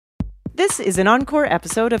This is an encore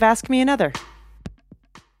episode of Ask Me Another.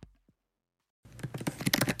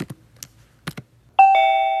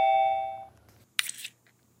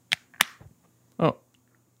 Oh,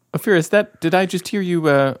 Ophira, did I just hear you,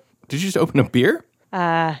 did you just open a beer?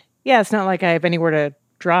 Yeah, it's not like I have anywhere to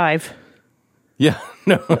drive. Yeah,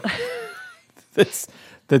 no,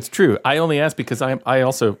 that's true. I only asked because I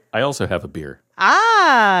also have a beer.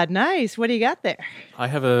 Ah, nice. What do you got there? I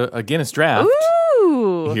have a Guinness Draft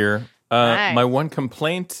Ooh. here. Nice. My one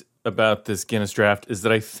complaint about this Guinness Draft is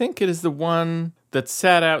that I think it is the one that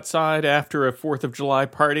sat outside after a 4th of July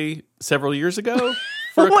party several years ago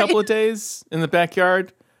for a couple of days in the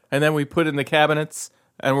backyard. And then we put it in the cabinets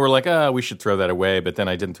and we're like, we should throw that away. But then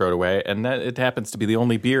I didn't throw it away. And it happens to be the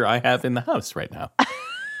only beer I have in the house right now.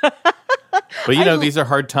 But, these are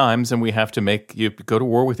hard times and we have to you go to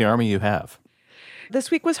war with the army you have.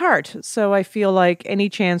 This week was hard. So I feel like any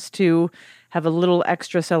chance to have a little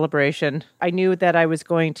extra celebration. I knew that I was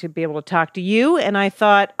going to be able to talk to you, and I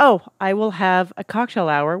thought, I will have a cocktail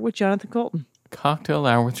hour with Jonathan Coulton. Cocktail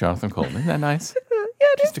hour with Jonathan Coulton. Isn't that nice? Yeah,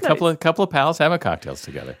 it Just is a couple of pals having cocktails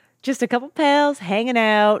together. Just a couple pals hanging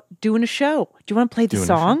out, doing a show. Do you want to play the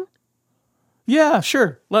song? Yeah,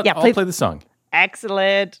 sure. I'll play the song.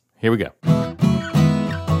 Excellent. Here we go.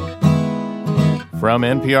 From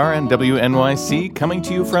NPR and WNYC, coming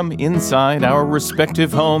to you from inside our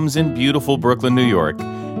respective homes in beautiful Brooklyn, New York.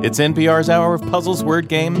 It's NPR's hour of puzzles, word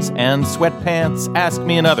games, and sweatpants. Ask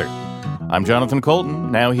Me Another. I'm Jonathan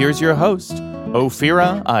Coulton. Now here's your host,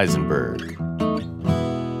 Ophira Eisenberg.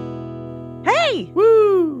 Hey!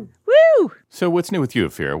 Woo! Woo! So what's new with you,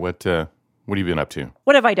 Ophira? What have you been up to?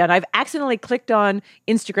 What have I done? I've accidentally clicked on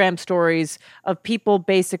Instagram stories of people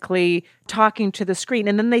basically talking to the screen,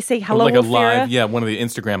 and then they say hello, like a Ophira. live, one of the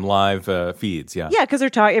Instagram live feeds, yeah. Yeah, because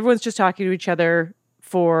everyone's just talking to each other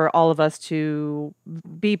for all of us to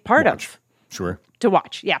be part of. Sure. To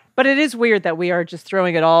watch, yeah. But it is weird that we are just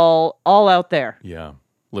throwing it all out there. Yeah.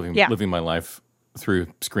 Living my life through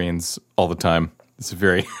screens all the time. It's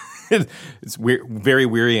very... It's very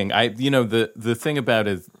wearying. The thing about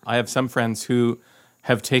it, I have some friends who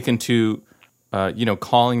have taken to,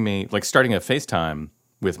 calling me, like starting a FaceTime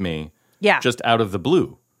with me, just out of the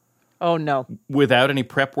blue. Oh no! Without any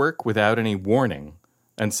prep work, without any warning,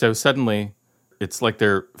 and so suddenly, it's like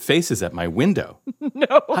their face is at my window.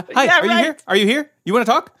 No, hi, are you here? Are you here? You want to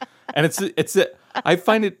talk? And I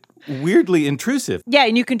find it weirdly intrusive. Yeah,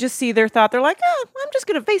 and you can just see their thought. They're like, I'm just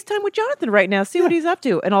going to FaceTime with Jonathan right now, see what he's up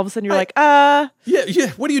to. And all of a sudden you're like, Yeah,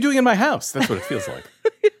 what are you doing in my house? That's what it feels like.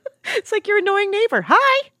 It's like your annoying neighbor.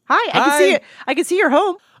 Hi. I can see it. I can see your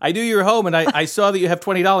home. I knew your home, and I saw that you have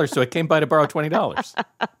 $20, so I came by to borrow $20.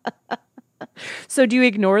 So do you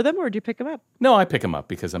ignore them, or do you pick them up? No, I pick them up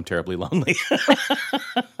because I'm terribly lonely.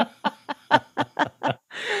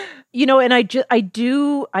 And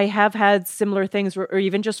I have had similar things, or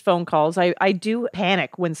even just phone calls. I do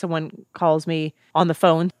panic when someone calls me on the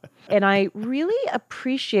phone. And I really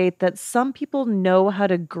appreciate that some people know how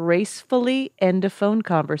to gracefully end a phone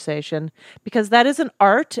conversation, because that is an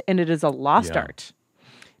art, and it is a lost art.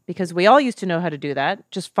 Because we all used to know how to do that.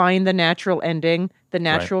 Just find the natural ending, the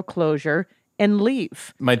natural closure, and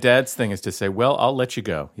leave. My dad's thing is to say, well, I'll let you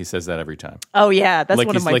go. He says that every time. Oh, yeah. That's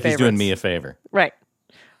one of my favorites. Like he's doing me a favor. Right.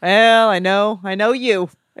 Well, I know you,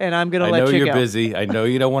 and I'm going to let you go. I know you're busy. I know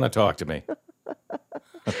you don't want to talk to me.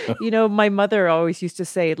 My mother always used to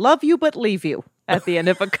say, love you, but leave you at the end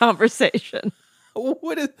of a conversation.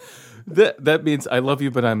 What is that means I love you,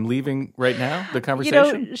 but I'm leaving right now, the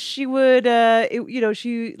conversation? She would,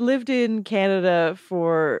 she lived in Canada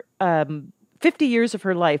for 50 years of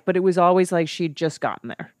her life, but it was always like she'd just gotten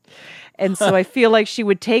there. And so I feel like she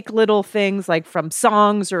would take little things like from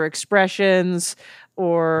songs or expressions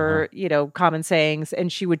or, common sayings,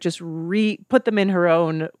 and she would just put them in her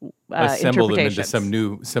own assemble them into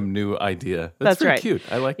some new idea. That's very right. Cute.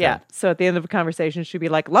 I like that. Yeah. So at the end of a conversation, she'd be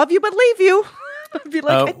like, love you, but leave you. I'd be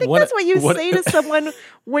like, I think that's what you say to someone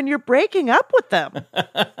when you're breaking up with them.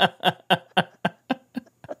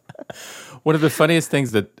 One of the funniest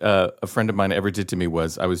things that a friend of mine ever did to me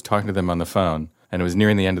was I was talking to them on the phone, and it was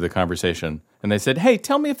nearing the end of the conversation, and they said, hey,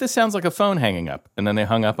 tell me if this sounds like a phone hanging up. And then they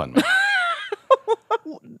hung up on me.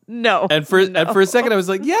 No. And for a second, I was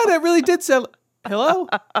like, yeah, that really did sound... Hello?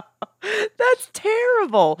 That's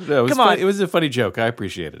terrible. No, Come on. It was a funny joke. I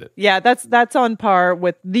appreciated it. Yeah, that's on par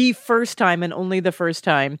with the first time and only the first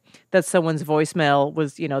time that someone's voicemail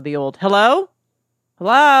was, the old, hello?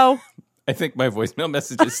 Hello? I think my voicemail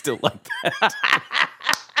message is still like that.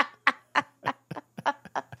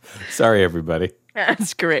 Sorry, everybody.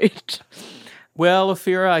 That's great. Well,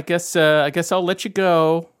 Ophira, I guess I'll let you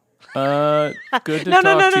go. Good to No,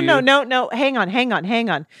 talk to you. no. Hang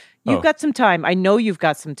on. You've got some time. I know you've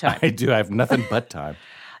got some time. I do. I have nothing but time.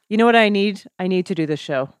 You know what I need? I need to do this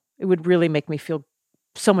show. It would really make me feel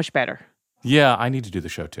so much better. Yeah, I need to do the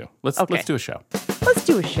show too. Let's do a show. Let's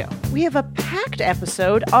do a show. We have a packed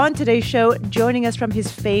episode on today's show. Joining us from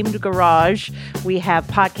his famed garage, we have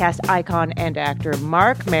podcast icon and actor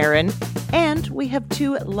Marc Maron, and we have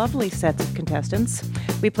two lovely sets of contestants.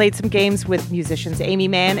 We played some games with musicians Amy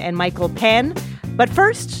Mann and Michael Penn. But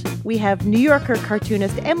first, we have New Yorker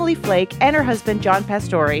cartoonist Emily Flake and her husband John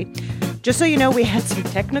Pastore. Just so you know, we had some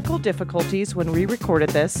technical difficulties when we recorded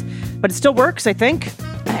this, but it still works, I think.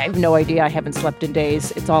 I have no idea. I haven't slept in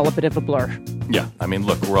days. It's all a bit of a blur. Yeah, I mean,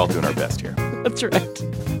 look, we're all doing our best here. That's right.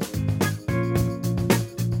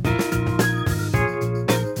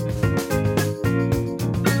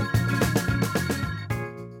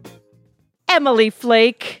 Emily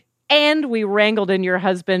Flake, and we wrangled in your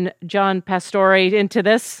husband, John Pastore, into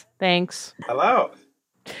this. Thanks. Hello.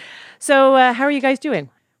 So, how are you guys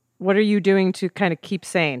doing? What are you doing to kind of keep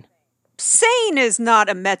sane? Sane is not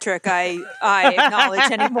a metric I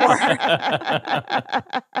acknowledge anymore.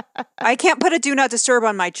 I can't put a do not disturb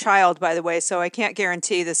on my child, by the way, so I can't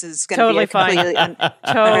guarantee this is going to be completely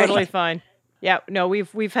Totally fine. Yeah, no,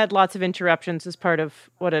 we've had lots of interruptions as part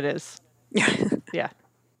of what it is. Yeah.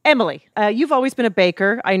 Emily, you've always been a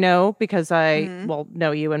baker, I know, because I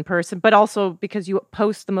know you in person, but also because you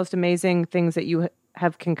post the most amazing things that you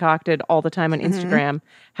have concocted all the time on Instagram.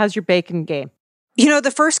 How's your baking game? You know,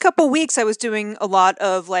 the first couple weeks I was doing a lot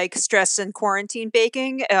of like stress and quarantine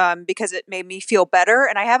baking because it made me feel better.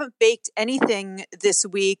 And I haven't baked anything this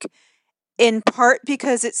week, in part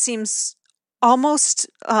because it seems almost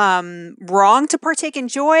wrong to partake in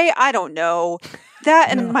joy. I don't know. That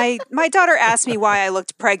and my daughter asked me why I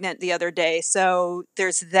looked pregnant the other day. So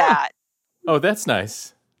there's that. Oh, that's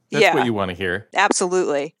nice. That's what you want to hear.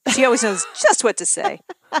 Absolutely. She always knows just what to say.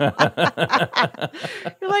 You're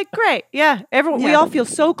like, great. Yeah. We all feel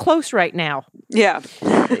so close right now. Yeah.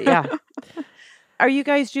 Yeah. Are you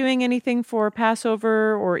guys doing anything for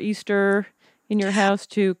Passover or Easter in your house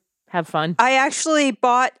to have fun? I actually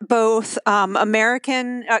bought both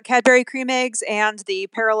American Cadbury cream eggs and the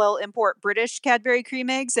parallel import British Cadbury cream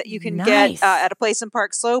eggs that you can get at a place in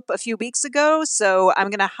Park Slope a few weeks ago. So I'm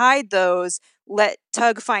going to hide those, let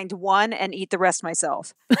Tug find one, and eat the rest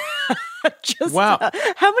myself. Wow.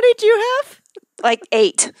 How many do you have? Like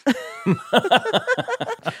 8.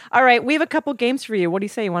 All right. We have a couple games for you. What do you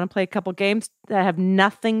say? You want to play a couple games that have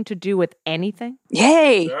nothing to do with anything?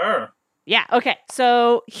 Yay. Sure. Yeah. Okay.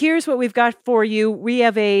 So here's what we've got for you. We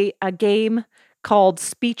have a game called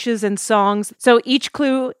Speeches and Songs. So each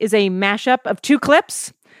clue is a mashup of 2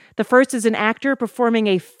 clips. The first is an actor performing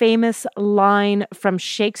a famous line from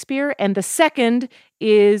Shakespeare, and the second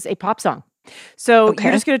is a pop song. So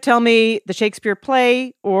you're just going to tell me the Shakespeare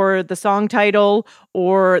play or the song title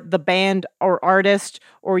or the band or artist,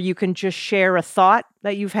 or you can just share a thought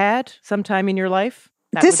that you've had sometime in your life.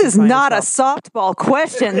 This is not a softball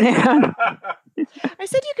question, man. I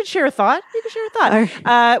said you could share a thought. You can share a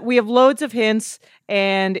thought. We have loads of hints,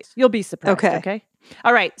 and you'll be surprised. Okay.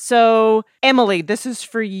 All right. So, Emily, this is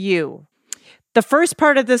for you. The first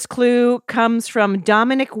part of this clue comes from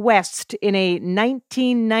Dominic West in a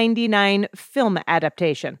 1999 film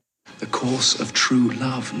adaptation. The course of true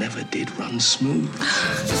love never did run smooth.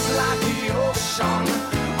 Just like the ocean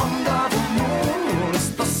under the moon. It's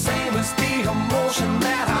the same as the emotion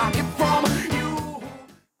that I get from you.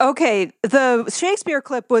 Okay, the Shakespeare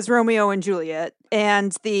clip was Romeo and Juliet,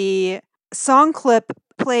 and the song clip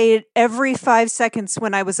played every 5 seconds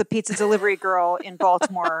when I was a pizza delivery girl in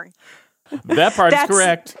Baltimore. That part is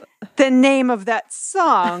correct. The name of that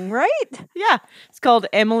song, right? Yeah. It's called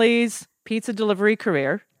Emily's Pizza Delivery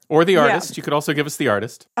Career. Or the artist. You could also give us the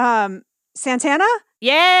artist. Santana?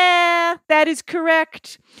 Yeah, that is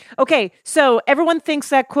correct. Okay, so everyone thinks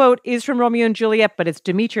that quote is from Romeo and Juliet, but it's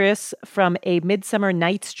Demetrius from A Midsummer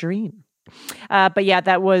Night's Dream. But yeah,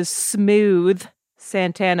 that was Smooth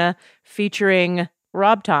Santana featuring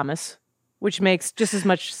Rob Thomas, which makes just as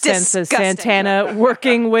much sense as Santana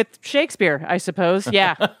working with Shakespeare, I suppose.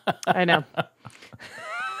 Yeah, I know.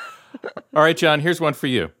 All right, John, here's one for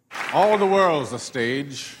you. All the world's a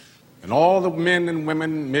stage, and all the men and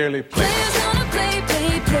women merely play.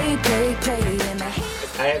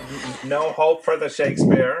 I have no hope for the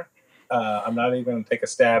Shakespeare. I'm not even going to take a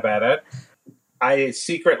stab at it. I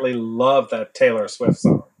secretly love that Taylor Swift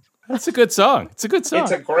song. That's a good song. It's a good song.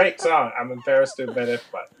 It's a great song. I'm embarrassed to admit it,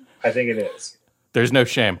 but I think it is. There's no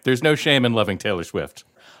shame. There's no shame in loving Taylor Swift.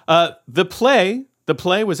 The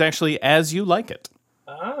play was actually As You Like It.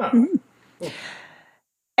 Ah.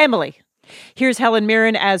 Emily, here's Helen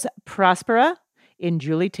Mirren as Prospera in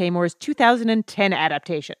Julie Taymor's 2010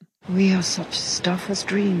 adaptation. We are such stuff as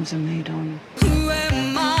dreams are made on.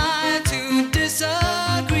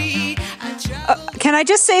 Can I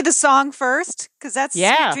just say the song first? Because that's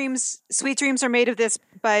Yeah. Sweet Dreams. Sweet Dreams Are Made of This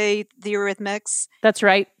by the Eurythmics. That's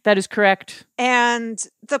right. That is correct. And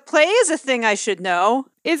the play is a thing I should know.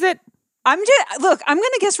 Is it? I'm going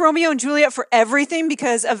to guess Romeo and Juliet for everything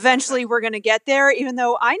because eventually we're going to get there, even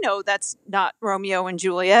though I know that's not Romeo and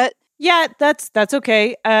Juliet. Yeah, that's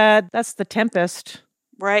okay. That's The Tempest.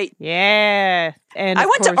 Right. Yeah. And I of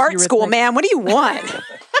went to course, art school, Eurythmics. man. What do you want?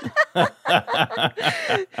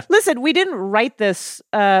 Listen, we didn't write this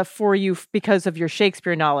for you because of your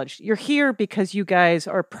Shakespeare knowledge. You're here because you guys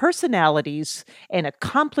are personalities and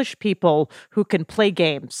accomplished people who can play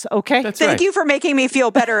games, okay? That's Thank right. you for making me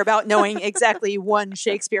feel better about knowing exactly one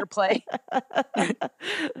Shakespeare play. All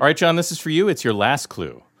right, John, this is for you. It's your last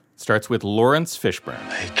clue. Starts with Lawrence Fishburne.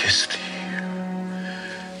 I kissed you,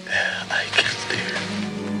 and I kissed you.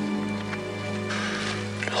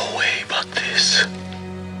 No way but this.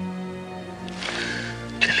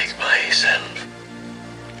 Killing myself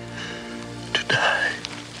to die.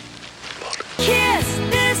 Kiss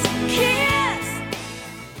this kiss.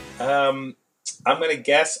 I'm going to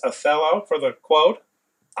guess Othello for the quote.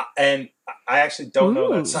 And I actually don't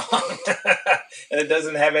know that song. And it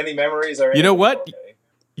doesn't have any memories or You know anything what? for me.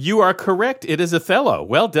 You are correct. It is Othello.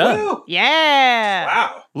 Well done. Woo! Yeah.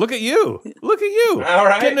 Wow. Look at you. Look at you. All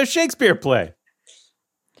right. Getting a Shakespeare play.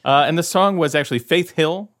 And the song was actually Faith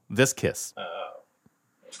Hill, This Kiss.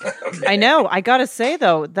 I know. I got to say,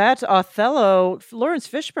 though, that Othello, Lawrence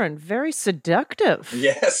Fishburne, very seductive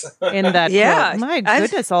Yes. in that Yeah. quote. My I've-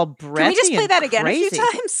 goodness, all breathy Can we just play and that again crazy. a few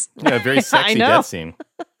times? Yeah, very sexy know. death scene.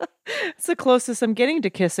 It's the closest I'm getting to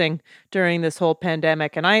kissing during this whole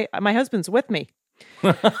pandemic, and my husband's with me.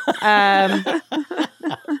 Okay,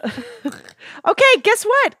 guess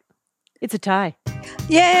what? It's a tie.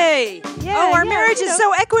 Yay! Yeah, oh, our yeah, marriage you is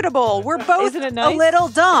know. so equitable. We're both Isn't it a nice? little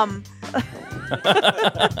dumb.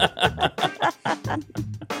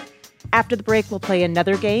 After the break, we'll play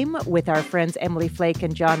another game with our friends Emily Flake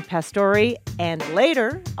and John Pastore. And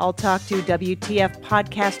later, I'll talk to WTF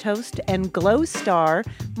podcast host and Glow star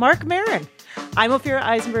Mark Maron. I'm Ophira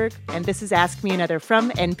Eisenberg, and this is Ask Me Another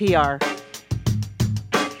from NPR.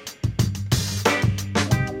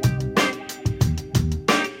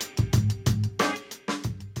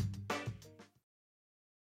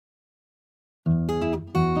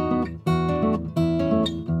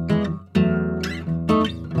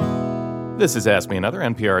 This is Ask Me Another,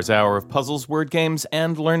 NPR's hour of puzzles, word games,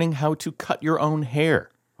 and learning how to cut your own hair.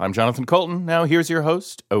 I'm Jonathan Colton. Now here's your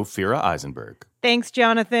host, Ophira Eisenberg. Thanks,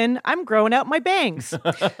 Jonathan. I'm growing out my bangs.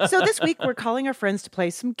 So this week, we're calling our friends to play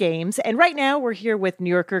some games. And right now, we're here with New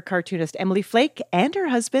Yorker cartoonist Emily Flake and her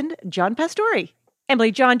husband, John Pastore. Emily,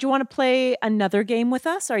 John, do you want to play another game with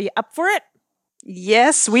us? Are you up for it?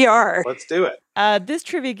 Yes, we are. Let's do it. This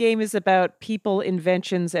trivia game is about people,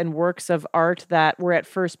 inventions, and works of art that were at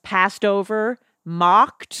first passed over,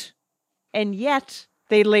 mocked, and yet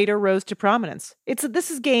they later rose to prominence. This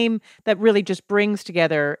is a game that really just brings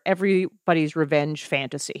together everybody's revenge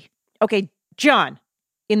fantasy. Okay, John,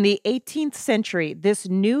 in the 18th century, this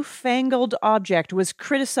newfangled object was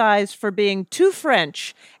criticized for being too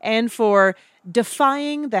French and for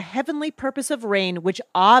defying the heavenly purpose of rain, which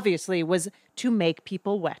obviously was to make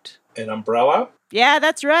people wet. An umbrella? Yeah,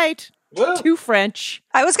 that's right. Woo. Too French.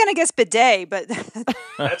 I was going to guess bidet, but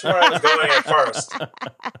That's where I was going at first.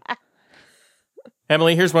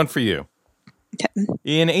 Emily, here's one for you.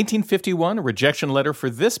 In 1851, a rejection letter for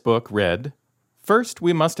this book read, "First,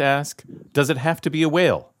 we must ask, does it have to be a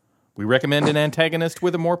whale? We recommend an antagonist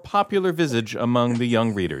with a more popular visage among the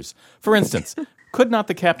young readers. For instance, could not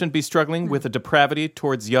the captain be struggling with a depravity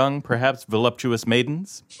towards young, perhaps voluptuous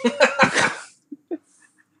maidens?"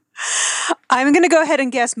 I'm going to go ahead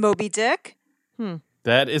and guess Moby Dick.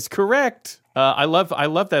 That is correct. I love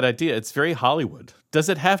that idea. It's very Hollywood. Does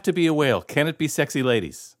it have to be a whale? Can it be sexy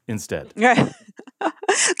ladies instead?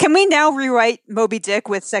 Can we now rewrite Moby Dick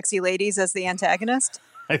with sexy ladies as the antagonist?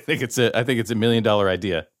 I think it's a $1 million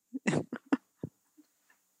idea.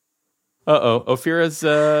 Uh-oh.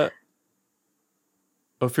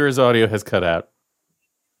 Ophira's audio has cut out.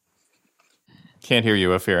 Can't hear you,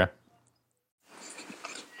 Ophira.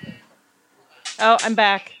 Oh, I'm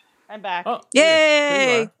back. Oh,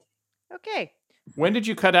 Yay! Okay. When did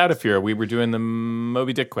you cut out of here? We were doing the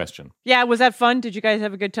Moby Dick question. Yeah, was that fun? Did you guys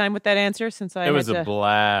have a good time with that answer? It was a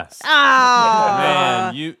blast.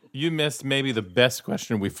 Ah, Man, you missed maybe the best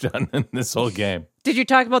question we've done in this whole game. Did you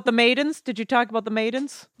talk about the maidens? We talked about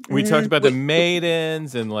the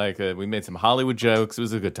maidens and we made some Hollywood jokes. It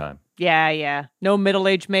was a good time. Yeah. No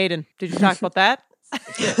middle-aged maiden. Did you talk about that?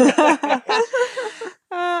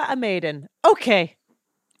 A maiden. Okay.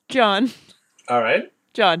 John. All right.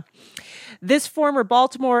 John. This former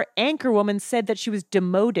Baltimore anchorwoman said that she was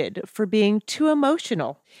demoted for being too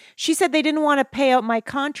emotional. She said they didn't want to pay out my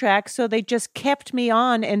contract, so they just kept me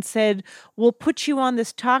on and said, we'll put you on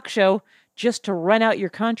this talk show just to run out your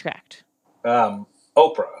contract.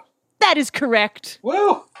 Oprah. That is correct.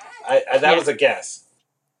 Woo! That was a guess.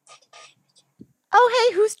 Oh,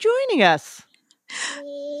 hey, who's joining us?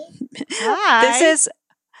 Hi.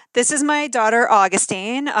 This is my daughter,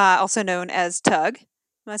 Augustine, also known as Tug.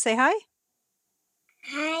 Want to say hi?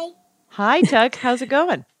 Hi. Hi, Tug. How's it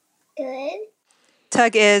going? Good.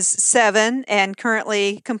 Tug is 7 and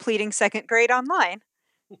currently completing 2nd grade online.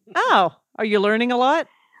 Oh, are you learning a lot?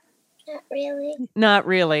 Not really. Not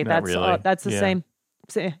really. Not really. That's the Yeah. same.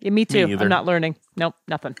 Yeah, me too. either. I'm not learning. Nope,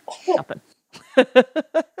 nothing.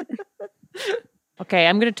 Okay,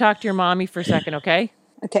 I'm going to talk to your mommy for a second, okay?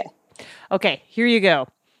 Okay, here you go.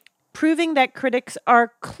 Proving that critics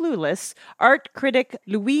are clueless, art critic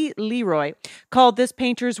Louis Leroy called this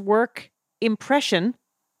painter's work impression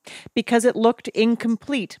because it looked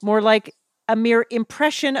incomplete, more like a mere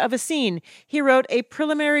impression of a scene. He wrote, a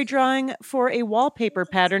preliminary drawing for a wallpaper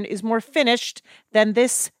pattern is more finished than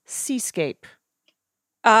this seascape.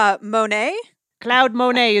 Monet? Claude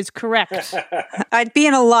Monet is correct. I'd be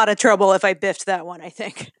in a lot of trouble if I biffed that one, I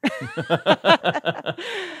think.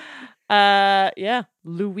 Yeah,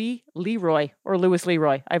 Louis Leroy or Louis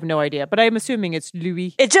Leroy. I have no idea, but I'm assuming it's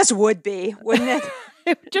Louis. It just would be, wouldn't it?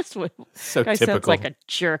 It just would. So Guy typical. sounds like a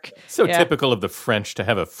jerk. So Yeah. typical of the French to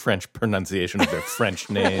have a French pronunciation of their French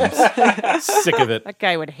names. Sick of it. That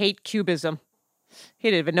guy would hate cubism. He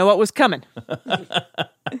didn't even know what was coming.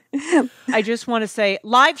 I just want to say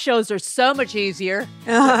live shows are so much easier.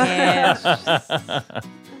 And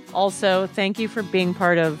also, thank you for being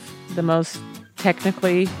part of the most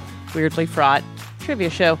technically weirdly fraught trivia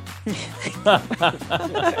show.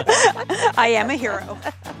 I am a hero.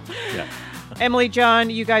 Yeah. Emily, John,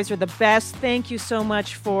 you guys are the best. Thank you so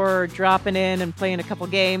much for dropping in and playing a couple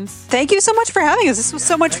games. Thank you so much for having us. This was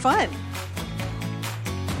so much fun.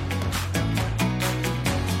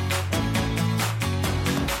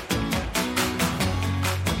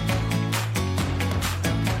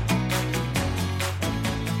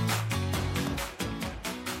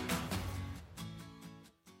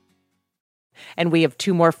 And we have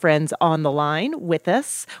two more friends on the line with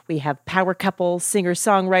us. We have power couple, singer,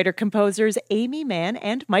 songwriter, composers, Amy Mann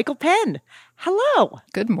and Michael Penn. Hello.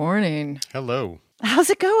 Good morning. Hello. How's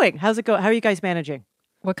it going? How are you guys managing?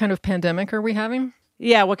 What kind of pandemic are we having?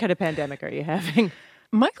 Yeah, what kind of pandemic are you having?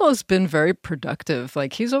 Michael has been very productive.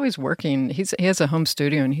 Like, he's always working. He has a home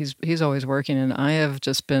studio and he's always working. And I have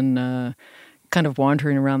just been kind of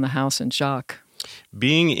wandering around the house in shock.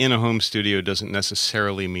 Being in a home studio doesn't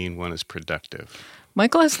necessarily mean one is productive.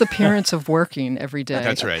 Michael has the appearance of working every day.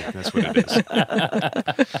 That's right. That's what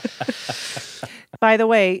it is. By the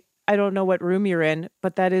way, I don't know what room you're in,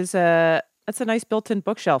 but that's a nice built-in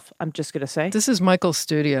bookshelf, I'm just going to say. This is Michael's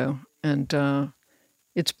studio, and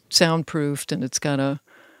it's soundproofed, and it's got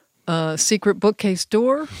a secret bookcase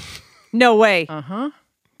door. No way. Uh-huh.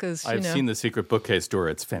 Because I've seen the secret bookcase door.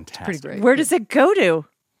 It's fantastic. pretty great. Where does it go to?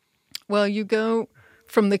 Well, you go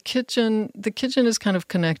from the kitchen. The kitchen is kind of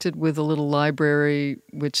connected with a little library,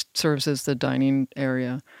 which serves as the dining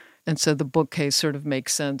area. And so the bookcase sort of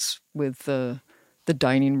makes sense with the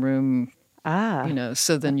dining room.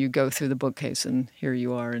 So then you go through the bookcase and here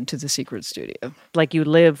you are into the secret studio. Like you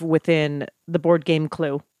live within the board game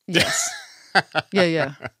Clue. Yes.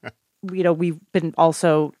 Yeah. We've been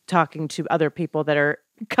also talking to other people that are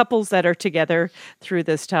couples that are together through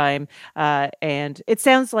this time. And it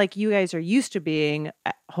sounds like you guys are used to being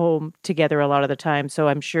at home together a lot of the time. So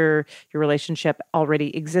I'm sure your relationship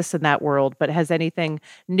already exists in that world. But has anything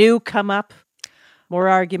new come up? More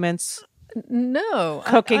arguments? No.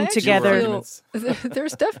 Cooking I actually together?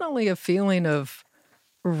 There's definitely a feeling of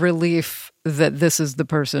relief that this is the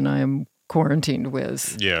person I am quarantined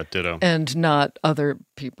with. Yeah, ditto. And not other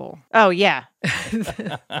people. Oh, yeah.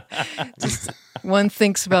 Just one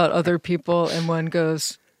thinks about other people and one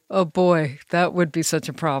goes, oh boy, that would be such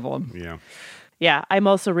a problem. Yeah. Yeah, I'm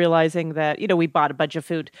also realizing that, we bought a bunch of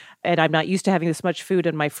food and I'm not used to having this much food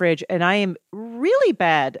in my fridge. And I am really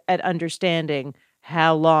bad at understanding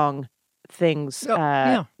how long things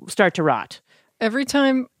start to rot. Every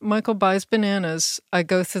time Michael buys bananas, I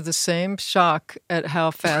go through the same shock at how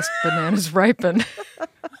fast bananas ripen.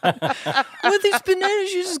 Well, these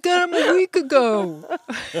bananas, you just got them a week ago.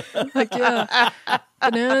 Like, yeah,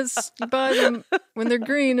 bananas, you buy them when they're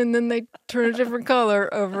green and then they turn a different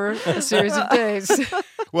color over a series of days.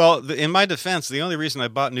 Well, in my defense, the only reason I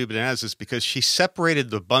bought new bananas is because she separated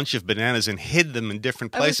the bunch of bananas and hid them in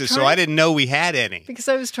different places, so I didn't know we had any. Because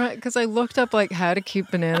I looked up like how to keep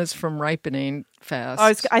bananas from ripening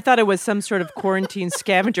fast. I thought it was some sort of quarantine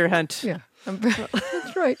scavenger hunt. Yeah.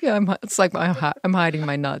 That's right. Yeah, it's like I'm hiding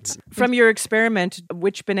my nuts. From your experiment,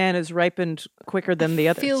 which bananas ripened quicker than the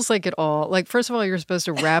others? Feels like it all. Like, first of all, you're supposed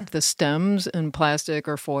to wrap the stems in plastic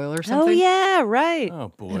or foil or something. Oh, yeah, right.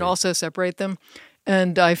 Oh, boy. And also separate them.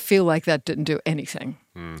 And I feel like that didn't do anything.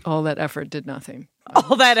 All that effort did nothing.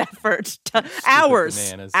 All that effort. Hours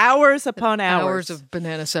upon hours. Hours of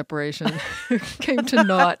banana separation came to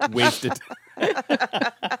naught. Wasted.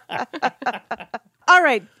 All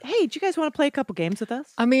right. Hey, do you guys want to play a couple games with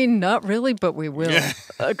us? I mean, not really, but we will.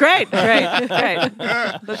 Great.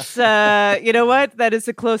 Let's, you know what? That is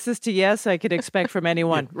the closest to yes I could expect from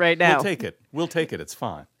anyone right now. We'll take it. It's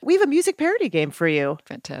fine. We have a music parody game for you.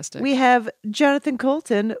 Fantastic. We have Jonathan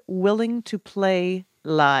Coulton willing to play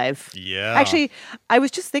live. Yeah. Actually, I was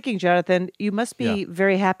just thinking, Jonathan, you must be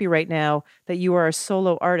very happy right now that you are a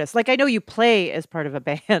solo artist. Like, I know you play as part of a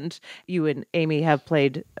band. You and Amy have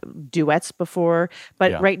played duets before,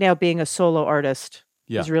 but right now being a solo artist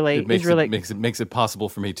is really makes it possible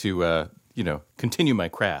for me to continue my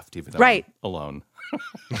craft even though I'm alone.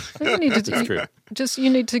 You need you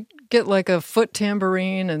need to get like a foot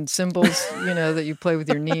tambourine and cymbals, that you play with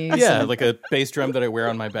your knees. Yeah, like a bass drum that I wear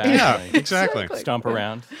on my back. Yeah, exactly. Stomp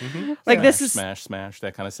around. Mm-hmm. Like this is smash,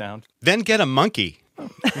 that kind of sound. Then get a monkey.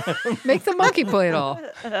 Make the monkey play it all.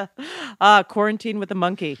 Quarantine with a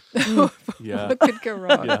monkey. Yeah. What could go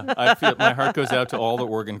wrong? Yeah, I feel my heart goes out to all the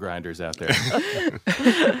organ grinders out there.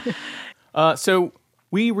 So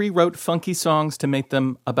we rewrote funky songs to make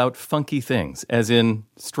them about funky things, as in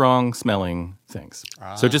strong-smelling things.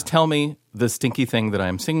 So just tell me the stinky thing that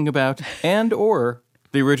I'm singing about and or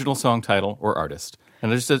the original song title or artist.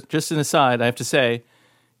 And just an aside, I have to say,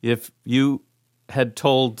 if you had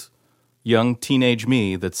told young teenage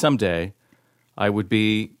me that someday I would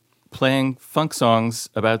be playing funk songs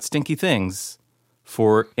about stinky things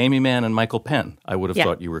for Amy Mann and Michael Penn, I would have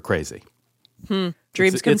thought you were crazy.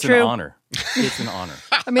 Dreams come true. It's an honor. It's an honor.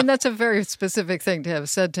 I mean, that's a very specific thing to have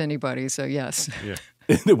said to anybody, so yes. Yeah.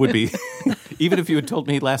 It would be. Even if you had told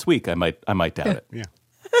me last week, I might doubt it. Yeah.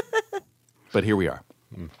 But here we are.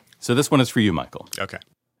 So this one is for you, Michael. Okay.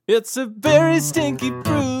 It's a very stinky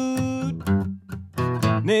fruit,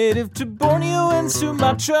 native to Borneo and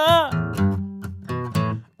Sumatra.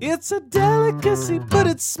 It's a delicacy, but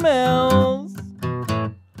it smells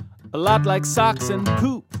a lot like socks and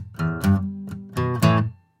poop.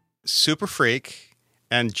 Super Freak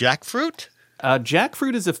and Jackfruit?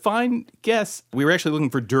 Jackfruit is a fine guess. We were actually looking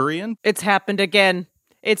for durian. It's happened again.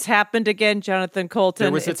 Jonathan Coulton.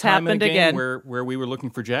 There was a time in a game again. where we were looking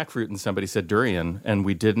for jackfruit and somebody said durian, and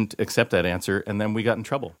we didn't accept that answer, and then we got in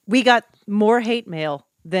trouble. We got more hate mail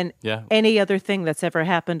than Yeah. any other thing that's ever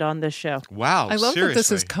happened on this show. Wow, I love seriously. that this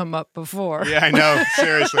has come up before. Yeah, I know.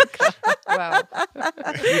 Seriously. Wow.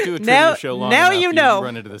 You do a trivia Now- show long now enough, you know.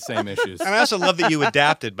 run into the same issues. And I also love that you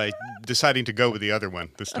adapted by deciding to go with the other one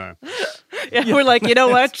this time. Yeah, we're like, you know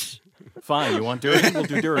what? Fine, you want durian? We'll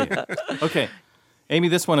do durian. Okay. Amy,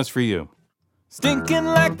 this one is for you. Stinking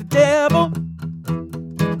like the devil,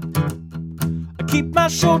 I keep my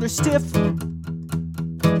shoulders stiff.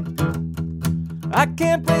 I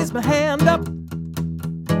can't raise my hand up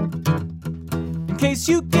in case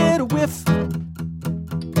you get a whiff.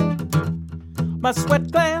 My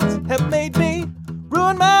sweat glands have made me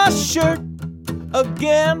ruin my shirt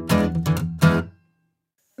again.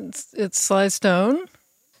 It's Sly Stone.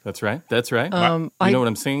 That's right. You know what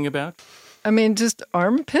I'm singing about? I mean, just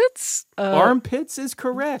armpits? Armpits is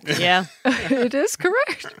correct. Yeah. It is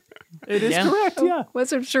correct. It is correct, yeah.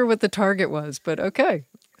 Wasn't sure what the target was, but okay.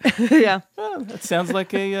 Yeah. Well, that sounds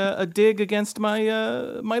like a dig against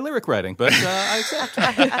my my lyric writing, but I accept.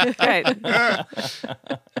 Right.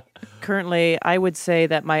 Currently, I would say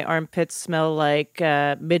that my armpits smell like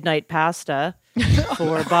midnight pasta,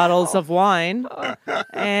 4 bottles of wine,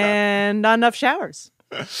 and not enough showers.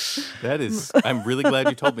 I'm really glad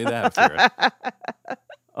you told me that, Sarah.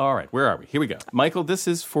 All right, where are we? Here we go. Michael, this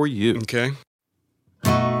is for you. Okay.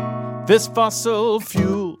 This fossil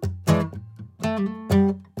fuel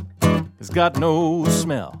has got no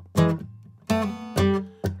smell.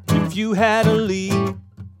 If you had a leak,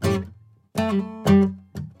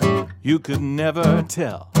 you could never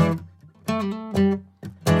tell.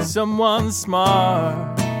 Someone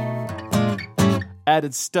smart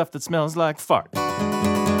added stuff that smells like fart.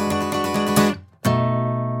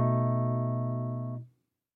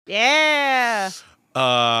 Yeah.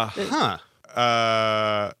 I'm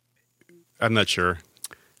not sure.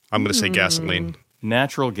 I'm going to say gasoline.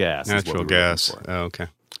 Natural gas. Natural gas. Oh, okay.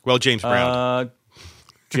 Well, James Brown.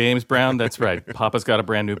 James Brown, that's right. Papa's got a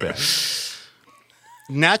brand new bag.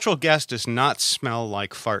 Natural gas does not smell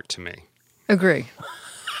like fart to me. Agree.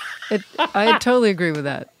 I totally agree with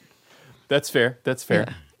that. That's fair.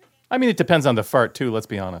 Yeah. I mean, it depends on the fart, too, let's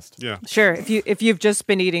be honest. Yeah. Sure. If you've just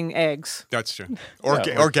been eating eggs. That's true. Or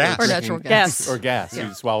gas. Or natural gas. Or gas. Yeah.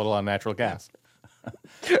 You swallowed a lot of natural gas.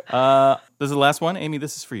 This is the last one. Amy,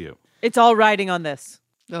 this is for you. It's all riding on this.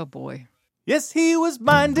 Oh, boy. Yes, he was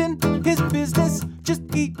minding his business, just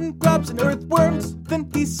eating grubs and earthworms. Then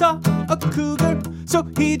he saw a cougar, so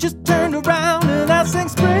he just turned around and I sang,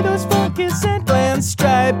 spray those funky scent glands,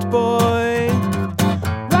 striped boy.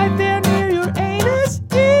 Right there near your anus,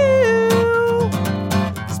 ew.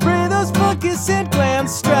 Spray those funky scent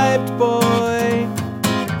glands, striped boy.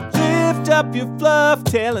 Lift up your fluff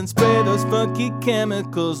tail and spray those funky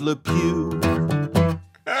chemicals, Le Pew.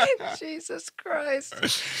 Jesus Christ.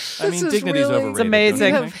 I mean, dignity's really, overrated. It's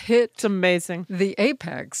amazing. You have hit It's amazing. the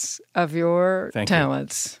apex of your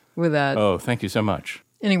talents with that. Oh, thank you so much.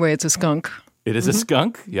 Anyway, it's a skunk. It is a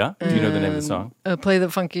skunk, yeah. Do you know the name of the song? Play the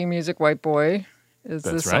funky music, white boy is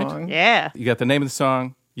That's the right. song. Yeah. You got the name of the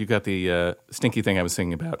song. You got the stinky thing I was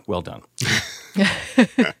singing about. Well done.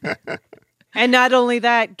 And not only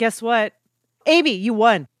that, guess what? Amy, you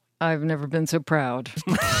won. I've never been so proud.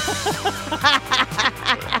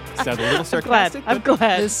 Sound a little sarcastic. I'm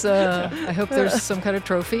glad. This, I hope there's some kind of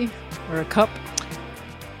trophy or a cup.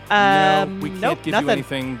 No, we can't nope, give nothing. you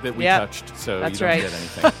anything that we touched, so That's you don't right. get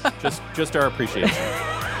anything. just our appreciation.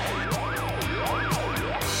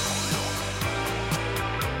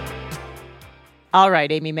 All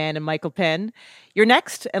right, Amy Mann and Michael Penn. Your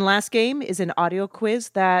next and last game is an audio quiz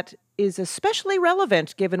that is especially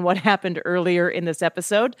relevant given what happened earlier in this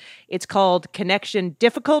episode. It's called Connection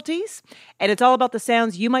Difficulties, and it's all about the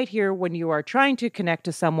sounds you might hear when you are trying to connect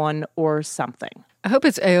to someone or something. I hope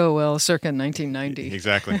it's AOL circa 1990.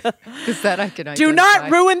 Exactly. Because that I can identify. Do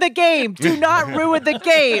not ruin the game. Do not ruin the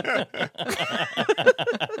game.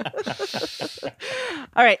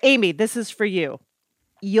 All right, Amy, this is for you.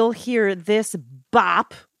 You'll hear this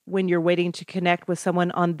bop when you're waiting to connect with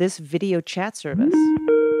someone on this video chat service.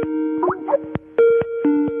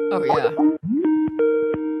 Oh, yeah.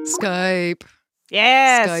 Skype.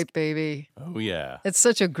 Yes. Skype, baby. Oh, yeah. It's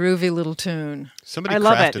such a groovy little tune. Somebody I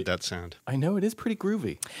love crafted it. that sound. I know, it is pretty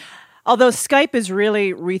groovy. Although Skype is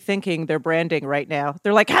really rethinking their branding right now.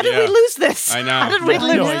 They're like, how did we lose this? I know. How did we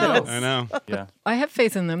lose this? I know. Yeah. I have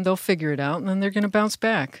faith in them. They'll figure it out, and then they're going to bounce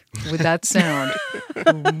back with that sound.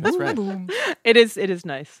 That's right. It is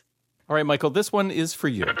nice. All right, Michael, this one is for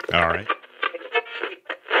you. All right.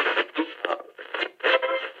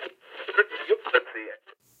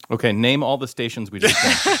 Okay, name all the stations we just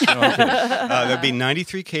said. No, I'm kidding. That'd be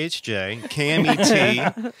 93 KHJ,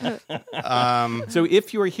 KMET. So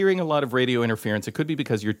if you are hearing a lot of radio interference, it could be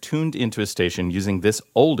because you're tuned into a station using this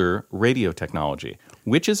older radio technology.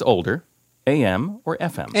 Which is older, AM or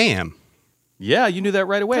FM? AM. Yeah, you knew that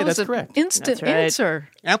right away. That was That's an correct. Instant That's right. answer.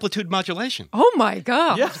 Amplitude modulation. Oh, my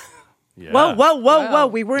God. Yeah. Yeah. Whoa, whoa, whoa, Wow. whoa.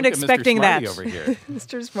 We weren't Look at Mr. expecting Smarty that. over here.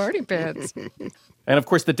 Mr. Smarty Pants. And of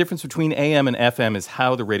course, the difference between AM and FM is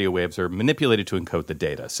how the radio waves are manipulated to encode the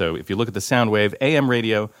data. So if you look at the sound wave, AM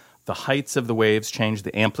radio, the heights of the waves change,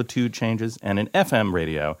 the amplitude changes. And in FM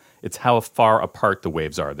radio, it's how far apart the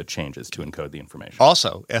waves are that changes to encode the information.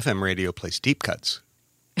 Also, FM radio plays deep cuts.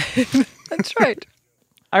 That's right.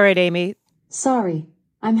 All right, Amy. Sorry,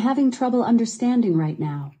 I'm having trouble understanding right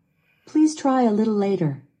now. Please try a little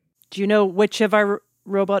later. Do you know which of our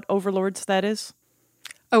robot overlords that is?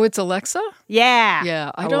 Oh, it's Alexa? Yeah.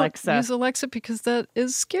 Yeah, I Alexa. don't use Alexa because that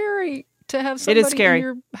is scary to have It somebody is scary. in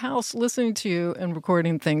your house listening to you and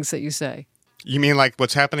recording things that you say. You mean like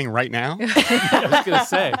what's happening right now? I was going to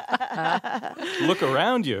say, look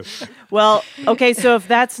around you. Well, okay, so if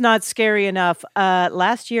that's not scary enough,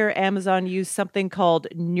 last year Amazon used something called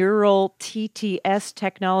Neural TTS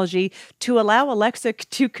technology to allow Alexa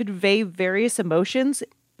to convey various emotions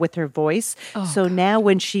with her voice. So now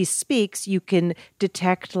when she speaks, you can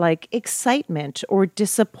detect like excitement or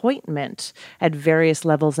disappointment at various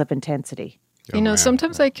levels of intensity. You know,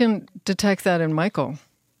 sometimes I can detect that in Michael.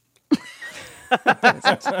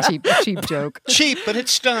 It's a cheap joke. Cheap, but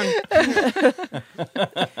it's done.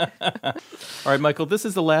 All right, Michael, this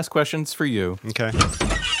is the last questions for you. Okay.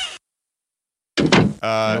 You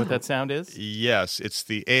know what that sound is? Yes, it's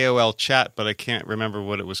the AOL chat, but I can't remember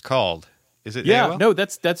what it was called. Is it Yeah, AOL? no,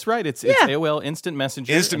 that's right. It's AOL Instant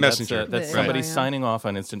Messenger. Instant and Messenger. That's somebody signing off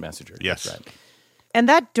on Instant Messenger. Yes. That's right. And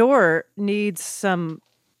that door needs some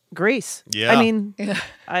grease. Yeah. I mean,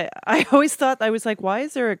 I always thought, I was like, why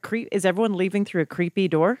is there is everyone leaving through a creepy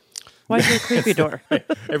door? Why is there a creepy door?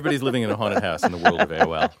 Everybody's living in a haunted house in the world of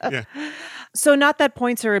AOL. Yeah. So not that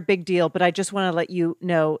points are a big deal, but I just want to let you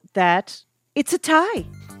know that it's a tie.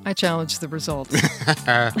 I challenge the results.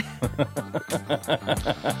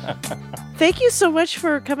 Thank you so much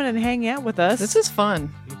for coming and hanging out with us. This is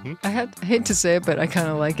fun. Mm-hmm. I hate to say it, but I kind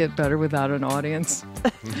of like it better without an audience.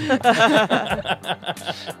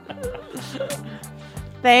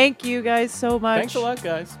 Thank you guys so much. Thanks a lot,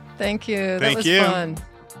 guys. Thank you. Thank that was you. fun.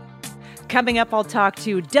 Coming up, I'll talk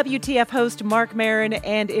to WTF host Mark Maron,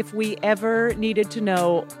 and if we ever needed to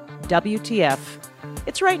know WTF,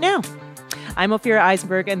 it's right now. I'm Ophira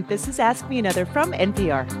Eisenberg, and this is Ask Me Another from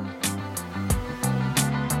NPR.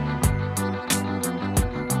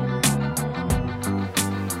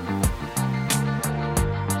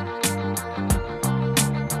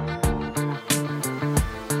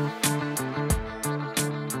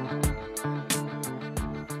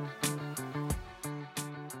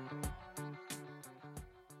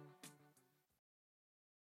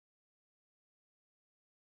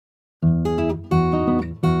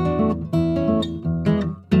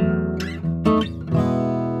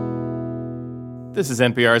 This is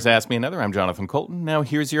NPR's Ask Me Another. I'm Jonathan Colton. Now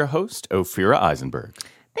here's your host, Ophira Eisenberg.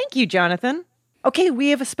 Thank you, Jonathan. Okay, we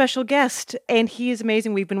have a special guest, and he is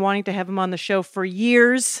amazing. We've been wanting to have him on the show for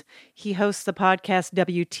years. He hosts the podcast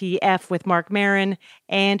WTF with Mark Maron,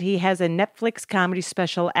 and he has a Netflix comedy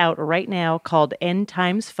special out right now called End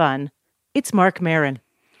Times Fun. It's Mark Maron.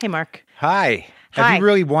 Hey, Mark. Hi. Hi. Have you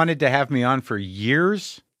really wanted to have me on for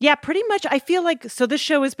years? Yeah, pretty much. I feel like, so this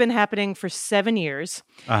show has been happening for 7 years.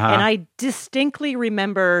 And I distinctly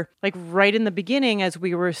remember, like right in the beginning, as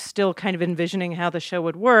we were still kind of envisioning how the show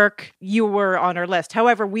would work, you were on our list.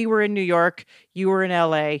 However, we were in New York, you were in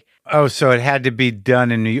LA. Oh, so it had to be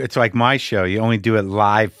done in New York. It's like my show. You only do it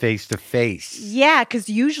live, face to face. Yeah, because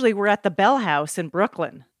usually we're at the Bell House in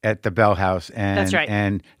Brooklyn. At the Bell House. And, That's right.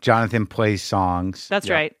 And Jonathan plays songs. That's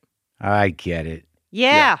right. I get it.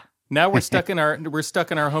 Yeah. Now we're stuck in our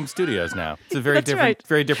home studios now. It's a very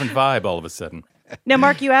different vibe all of a sudden. Now,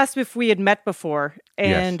 Mark, you asked if we had met before,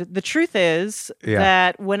 and the truth is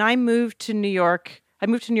that when I moved to New York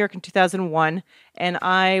in 2001, and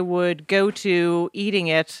I would go to Eating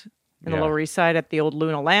It in the Lower East Side at the old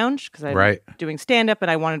Luna Lounge because I was doing stand-up and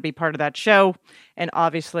I wanted to be part of that show. And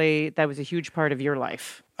obviously, that was a huge part of your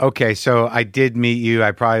life. Okay, so I did meet you.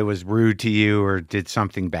 I probably was rude to you or did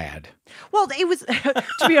something bad. Well, it was,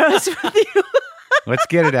 to be honest with you. Let's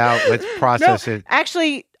get it out. Let's process it.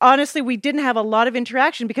 Actually, honestly, we didn't have a lot of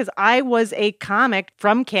interaction because I was a comic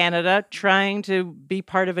from Canada trying to be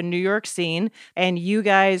part of a New York scene, and you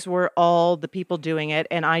guys were all the people doing it.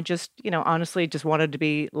 And I just, honestly just wanted to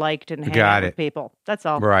be liked and hang out with people. That's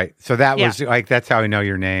all. Right. So that was like, that's how I know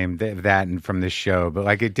your name, that and from this show. But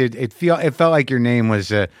like it felt like your name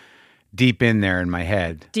was deep in there in my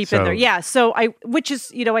head. Deep in there. Yeah. So which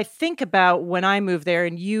is, I think about when I moved there,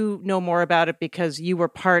 and you know more about it because you were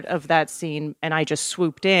part of that scene and I just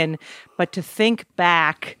swooped in. But to think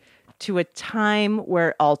back to a time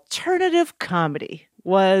where alternative comedy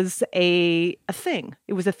was a thing.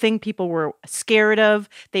 It was a thing people were scared of.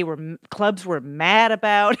 Clubs were mad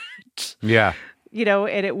about. Yeah.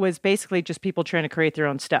 And it was basically just people trying to create their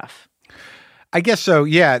own stuff. I guess so.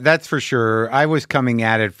 Yeah, that's for sure. I was coming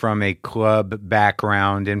at it from a club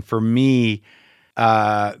background. And for me,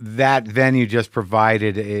 that venue just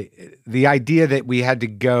provided the idea that we had to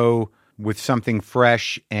go with something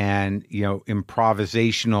fresh and,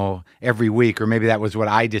 improvisational every week. Or maybe that was what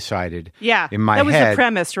I decided in my head. That was the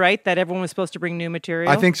premise, right? That everyone was supposed to bring new material?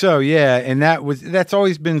 I think so, yeah. And that's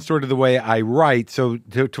always been sort of the way I write. So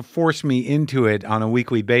to force me into it on a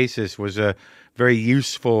weekly basis was a very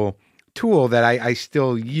useful tool that I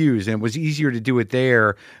still use, and it was easier to do it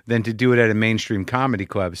there than to do it at a mainstream comedy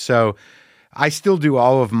club. So I still do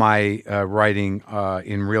all of my writing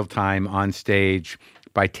in real time on stage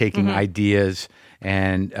by taking ideas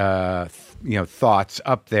and thoughts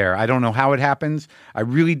up there. I don't know how it happens. I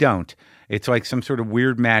really don't. It's like some sort of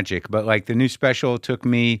weird magic. But like the new special took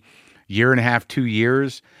me 1.5 to 2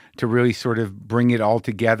 years to really sort of bring it all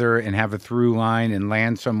together and have a through line and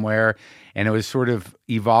land somewhere. And it was sort of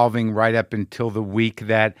evolving right up until the week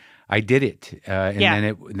that I did it.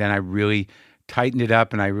 Then I really tightened it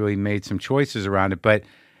up and I really made some choices around it. But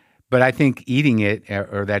I think Eating It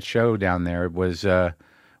or that show down there was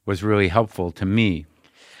really helpful to me.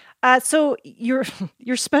 So your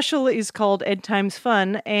special is called End Times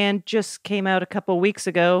Fun and just came out a couple weeks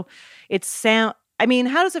ago.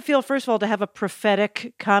 How does it feel, first of all, to have a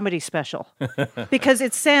prophetic comedy special? Because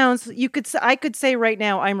it sounds, I could say right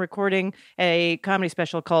now I'm recording a comedy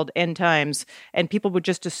special called End Times, and people would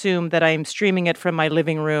just assume that I'm streaming it from my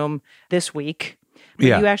living room this week. But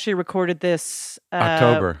you actually recorded this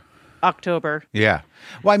October. Yeah.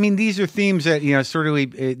 Well, I mean, these are themes that, sort of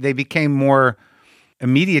they became more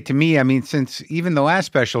immediate to me. I mean, since even the last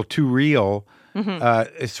special, Too Real,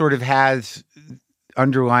 it sort of has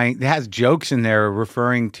it has jokes in there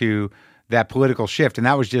referring to that political shift, and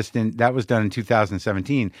that was done in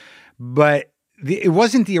 2017. But it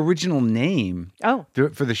wasn't the original name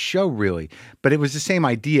for the show, really, but it was the same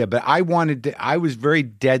idea. But I was very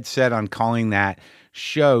dead set on calling that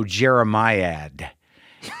show Jeremiad,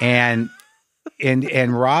 and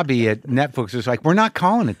Robbie at Netflix was like, "We're not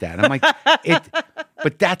calling it that." I'm like,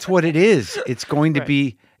 but that's what it is. It's going to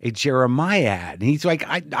be a Jeremiad. And he's like,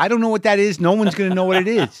 I don't know what that is. No one's going to know what it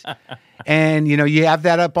is. And, you have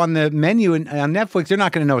that up on the menu on Netflix. They're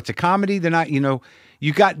not going to know it's a comedy. They're not,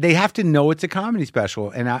 they have to know it's a comedy special.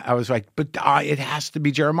 And I was like, but it has to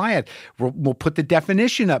be Jeremiad. We'll put the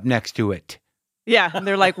definition up next to it. Yeah. And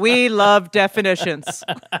they're like, we love definitions.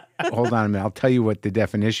 Hold on a minute. I'll tell you what the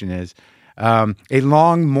definition is. A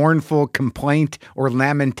long, mournful complaint or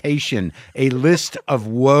lamentation, a list of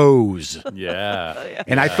woes. Yeah.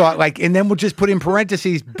 And I thought, and then we'll just put in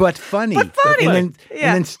parentheses, but funny. And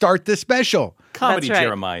then start the special. Comedy right.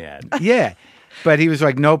 Jeremiad. Yeah. But he was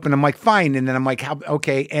like, nope. And I'm like, fine. And then I'm like,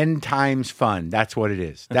 okay, End Times Fun. That's what it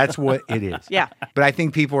is. That's what it is. Yeah. But I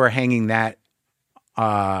think people are hanging that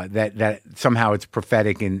somehow it's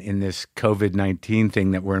prophetic in this COVID-19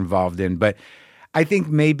 thing that we're involved in. But I think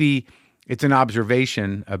maybe it's an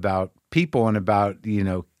observation about people and about,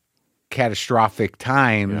 catastrophic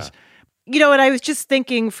times. Yeah. And I was just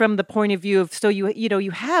thinking from the point of view of, so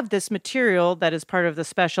you have this material that is part of the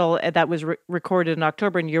special that was recorded in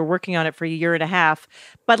October, and you're working on it for a year and a half.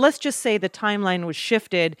 But let's just say the timeline was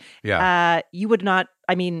shifted. Yeah. You would not,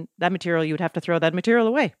 that material, you would have to throw that material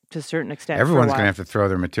away to a certain extent. Everyone's going to have to throw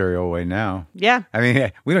their material away now. Yeah.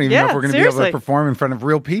 We don't even know if we're going to be able to perform in front of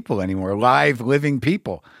real people anymore, live, living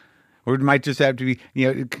people. Or it might just have to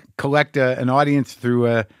be, collect an audience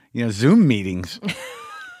through, Zoom meetings.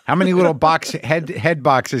 How many little head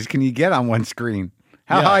boxes can you get on one screen?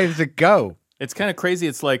 How high does it go? It's kind of crazy.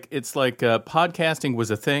 It's like podcasting was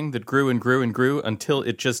a thing that grew and grew and grew until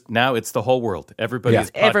now it's the whole world. Everybody is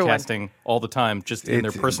podcasting all the time, just in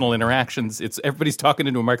their personal interactions. Everybody's talking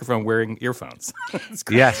into a microphone wearing earphones.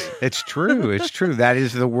 Yes, it's true. It's true. That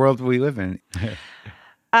is the world we live in.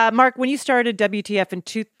 Mark, when you started WTF in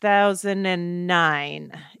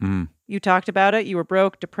 2009, you talked about it. You were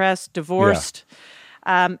broke, depressed, divorced.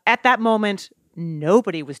 Yeah. At that moment,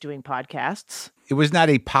 nobody was doing podcasts. It was not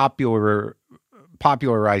a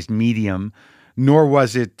popularized medium, nor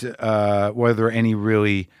was it, were there any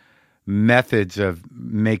really methods of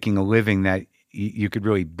making a living that you could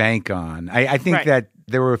really bank on. I think that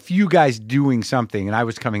there were a few guys doing something, and I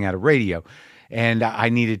was coming out of radio, and I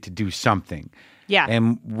needed to do something. Yeah.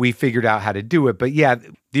 And we figured out how to do it. But yeah,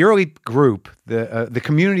 the early group, the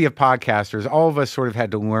community of podcasters, all of us sort of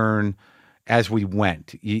had to learn as we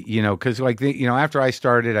went, because after I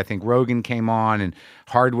started, I think Rogan came on and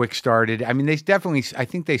Hardwick started. I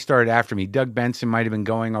think they started after me. Doug Benson might have been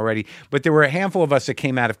going already, but there were a handful of us that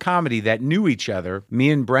came out of comedy that knew each other.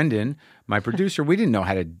 Me and Brendan, my producer, we didn't know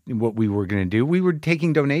what we were going to do. We were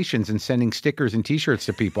taking donations and sending stickers and T-shirts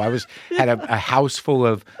to people. I had a house full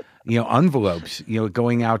of envelopes,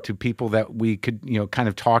 going out to people that we could, kind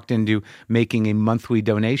of talked into making a monthly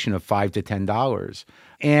donation of $5 to $10.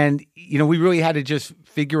 And, we really had to just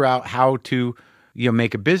figure out how to,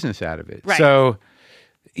 make a business out of it. Right. So,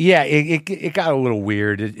 yeah, it got a little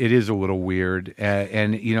weird. It is a little weird.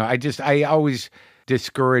 And I always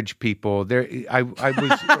discourage people. I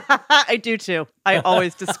was. I do too. I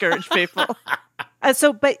always discourage people.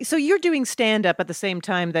 So you're doing stand-up at the same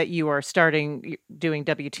time that you are doing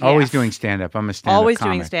WTF. Always doing stand-up. I'm a stand-up Always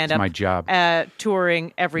comic. doing stand-up. It's my job.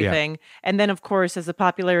 Touring, everything. Yeah. And then, of course, as the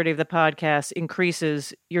popularity of the podcast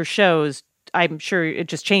increases, your shows, I'm sure it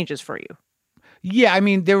just changes for you. Yeah,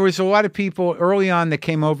 there was a lot of people early on that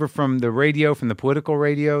came over from the radio, from the political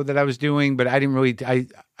radio that I was doing, but I didn't really,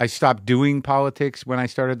 I stopped doing politics when I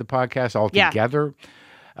started the podcast altogether. Yeah.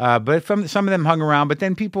 But some of them hung around, but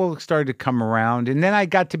then people started to come around. And then I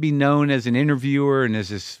got to be known as an interviewer, and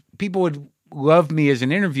people would love me as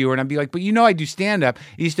an interviewer. And I'd be like, but I do stand-up.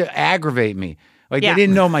 It used to aggravate me. Like they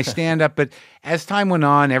didn't know my stand-up, but as time went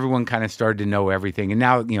on, everyone kind of started to know everything. And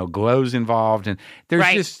now, Glow's involved. And there's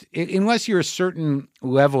just, unless you're a certain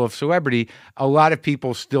level of celebrity, a lot of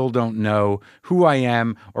people still don't know who I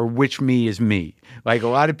am or which me is me. Like a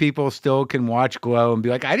lot of people still can watch Glow and be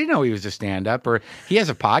like, I didn't know he was a stand-up, or he has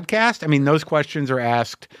a podcast. I mean, those questions are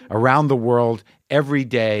asked around the world every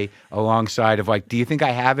day alongside of like, do you think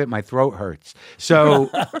I have it? My throat hurts. So...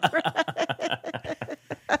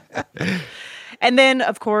 And then,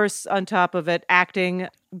 of course, on top of it, acting.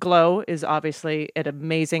 Glow is obviously an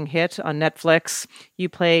amazing hit on Netflix. You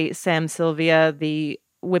play Sam Sylvia, the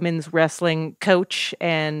women's wrestling coach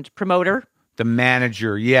and promoter. The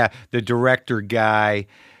manager, the director guy.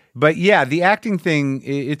 But the acting thing,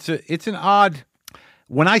 it's an odd...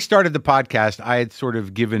 When I started the podcast, I had sort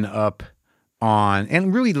of given up on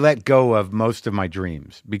and really let go of most of my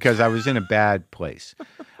dreams because I was in a bad place.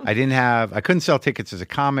 I couldn't sell tickets as a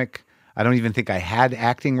comic. I don't even think I had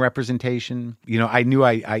acting representation. I knew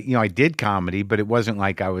I did comedy, but it wasn't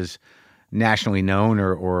like I was nationally known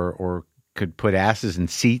or could put asses in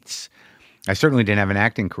seats. I certainly didn't have an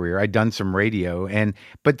acting career. I'd done some radio,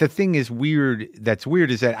 but the thing is that's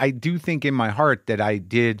weird is that I do think in my heart that I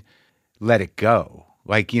did let it go.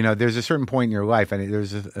 Like, there's a certain point in your life, and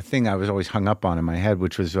there's a thing I was always hung up on in my head,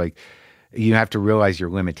 which was like, you have to realize your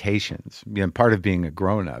limitations. Part of being a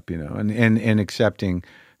grown-up, and accepting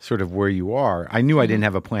sort of where you are. I knew I didn't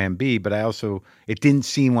have a plan B, but it didn't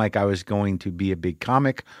seem like I was going to be a big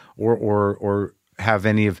comic or have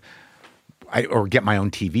or get my own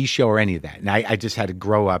TV show or any of that. And I just had to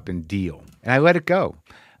grow up and deal. And I let it go.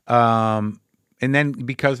 And then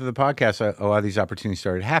because of the podcast, a lot of these opportunities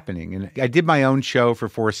started happening. And I did my own show for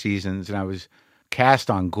 4 seasons, and I was cast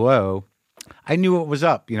on Glow. I knew what was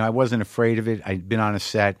up. I wasn't afraid of it. I'd been on a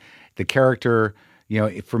set. The character,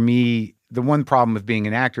 for me, the one problem with being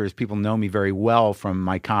an actor is people know me very well from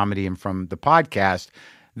my comedy and from the podcast,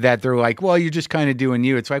 that they're like, well, you're just kind of doing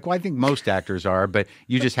you. It's like, well, I think most actors are, but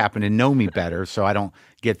you just happen to know me better, so I don't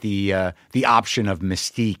get the option of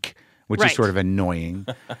mystique, which is sort of annoying.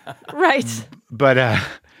 Right. But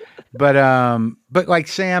like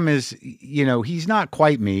Sam is, he's not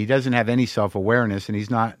quite me. He doesn't have any self-awareness, and he's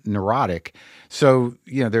not neurotic. So,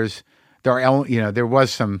 there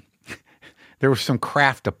was some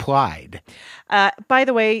craft applied. By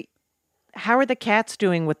the way, how are the cats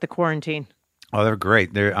doing with the quarantine? Oh, they're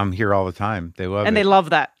great. I'm here all the time. They love it. And they love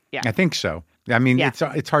that. Yeah. I think so. I mean,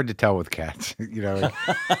 it's hard to tell with cats.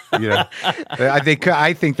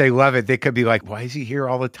 I think they love it. They could be like, why is he here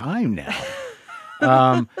all the time now?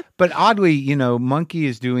 But oddly, Monkey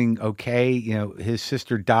is doing okay. His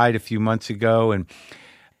sister died a few months ago, and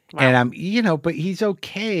but he's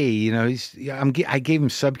okay. I gave him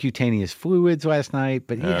subcutaneous fluids last night,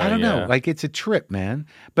 but I don't know. Like, it's a trip, man.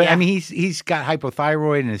 But I mean, he's got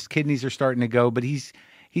hypothyroid and his kidneys are starting to go, but he's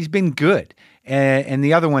been good. And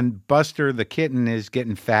the other one, Buster, the kitten, is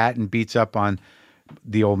getting fat and beats up on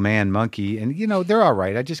the old man Monkey. And, they're all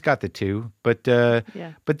right. I just got the 2, but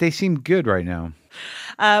they seem good right now.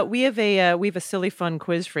 We have a silly fun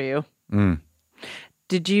quiz for you.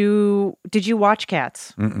 Did you watch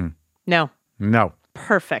Cats? Mm-mm. No.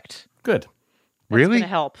 Perfect. Good. That's Really? Gonna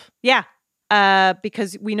help. Yeah.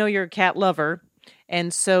 Because we know you're a cat lover.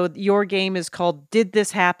 And so your game is called Did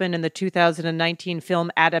This Happen in the 2019 film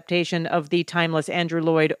adaptation of the timeless Andrew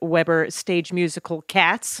Lloyd Webber stage musical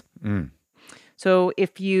Cats? So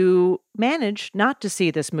if you manage not to see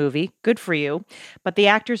this movie, good for you. But the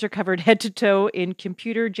actors are covered head to toe in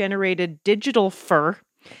computer-generated digital fur.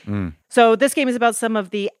 So this game is about some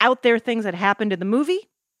of the out there things that happened in the movie.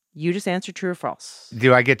 You just answer true or false.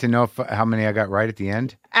 Do I get to know how many I got right at the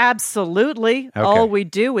end? Absolutely. Okay. All we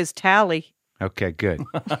do is tally. Okay, good.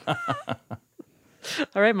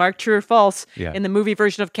 All right, Mark, true or false? Yeah. In the movie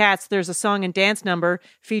version of Cats, there's a song and dance number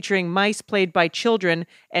featuring mice played by children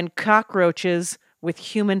and cockroaches with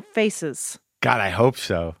human faces. God, I hope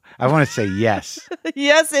so. I want to say yes.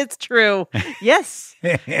 Yes, it's true. Yes.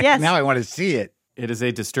 Yes. Now I want to see it. It is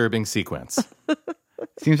a disturbing sequence.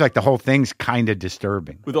 Seems like the whole thing's kind of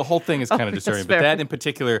disturbing. Well, the whole thing is kind of disturbing, but that in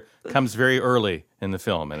particular comes very early in the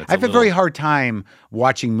film. And it's I have a very hard time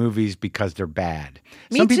watching movies because they're bad.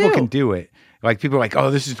 Me Some people too. can do it. Like, people are like,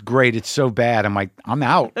 oh, this is great. It's so bad. I'm like, I'm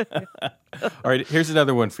out. All right, here's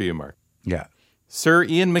another one for you, Mark. Yeah. Sir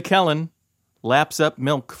Ian McKellen laps up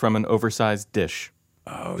milk from an oversized dish.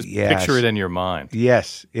 Oh, Just yes. Picture it in your mind.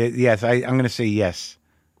 Yes. Yes. I'm going to say yes.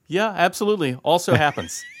 Yeah, absolutely. Also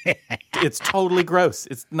happens. It's totally gross.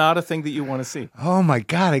 It's not a thing that you want to see. Oh, my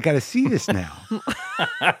God. I got to see this now.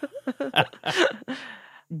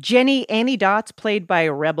 Jenny Annie Dots, played by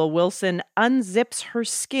Rebel Wilson, unzips her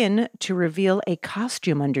skin to reveal a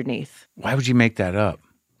costume underneath. Why would you make that up?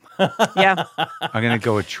 Yeah. I'm going to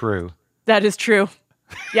go with true. That is true.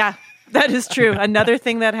 Yeah, that is true. Another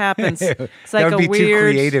thing that happens. It's like that would a be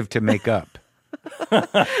weird... too creative to make up.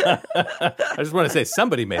 I just want to say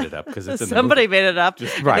somebody made it up because it's in somebody made it up.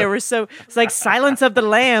 Right. They were so it's like Silence of the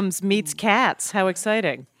Lambs meets Cats. How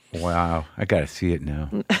exciting! Wow, I got to see it now.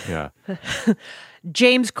 Yeah.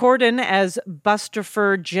 James Corden as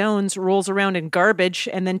Bustopher Jones rolls around in garbage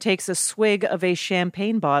and then takes a swig of a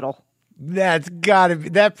champagne bottle. That's gotta be.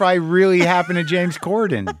 That probably really happened to James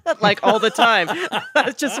Corden. Like all the time.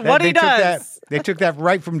 That's just what he does. They took that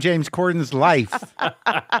right from James Corden's life.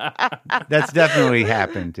 That's definitely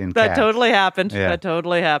happened in That Cats. totally happened. Yeah. That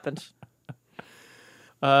totally happened.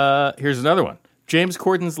 Here's another one. James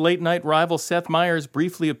Corden's late-night rival Seth Meyers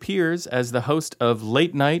briefly appears as the host of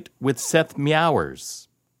Late Night with Seth Meyers.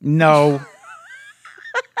 No.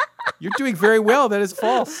 You're doing very well. That is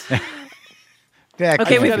false.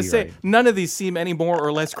 Okay, we got to say, none of these seem any more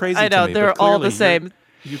or less crazy I know, to me. they're but all the clearly same.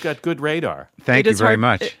 You've got good radar. Thank It you is very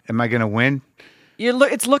hard- much. Am I going to win?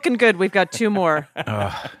 It's looking good. We've got two more.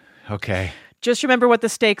 Okay. Just remember what the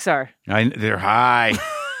stakes are. They're high.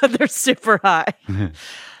 They're super high.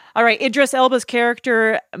 All right. Idris Elba's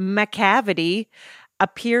character, Macavity,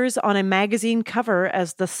 appears on a magazine cover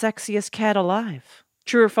as the sexiest cat alive.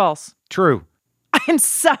 True or false? True. I'm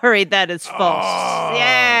sorry, that is false.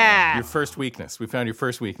 Yeah. Your first weakness. We found your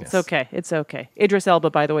first weakness. It's okay. It's okay. Idris Elba,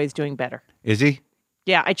 by the way, is doing better. Is he?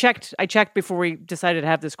 Yeah, I checked before we decided to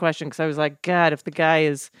have this question because I was like, God, if the guy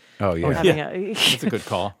is... Oh, yeah. That's a good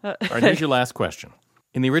call. All right, here's your last question.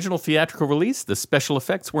 In the original theatrical release, the special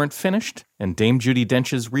effects weren't finished, and Dame Judi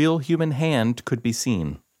Dench's real human hand could be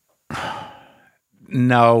seen.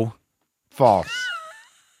 No. False.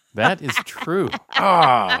 That is true.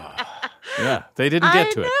 Yeah, they didn't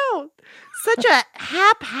get to it. I know. Such a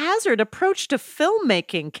haphazard approach to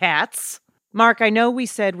filmmaking, Cats. Mark, I know we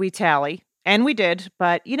said we tally, and we did,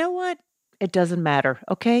 but you know what? It doesn't matter,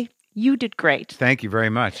 okay? You did great. Thank you very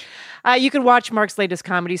much. You can watch Mark's latest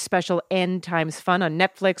comedy special, End Times Fun, on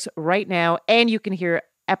Netflix right now, and you can hear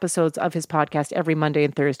episodes of his podcast every Monday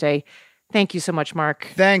and Thursday. Thank you so much, Mark.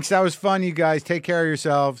 Thanks. That was fun, you guys. Take care of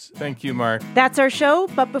yourselves. Thank you, Mark. That's our show,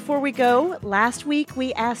 but before we go, last week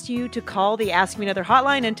we asked you to call the Ask Me Another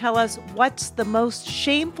hotline and tell us what's the most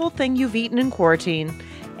shameful thing you've eaten in quarantine,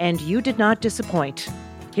 and you did not disappoint.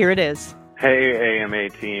 Here it is. Hey, AMA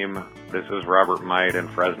team. This is Robert Might in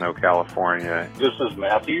Fresno, California. This is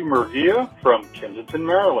Matthew Murgia from Kensington,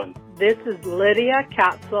 Maryland. This is Lydia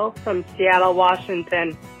Katzel from Seattle,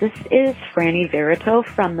 Washington. This is Franny Verito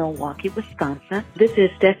from Milwaukee, Wisconsin. This is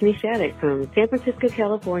Stephanie Shattuck from San Francisco,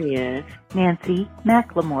 California. Nancy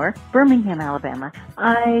McLemore, Birmingham, Alabama.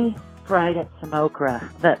 I fried up some okra.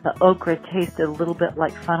 The okra tasted a little bit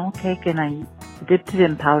like funnel cake, and I dipped it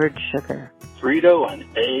in powdered sugar. Frito and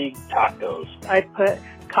egg tacos. I put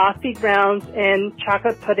coffee grounds and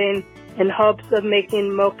chocolate pudding in hopes of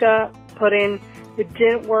making mocha pudding. It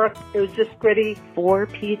didn't work. It was just gritty. 4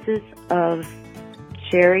 pieces of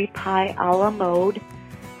cherry pie a la mode,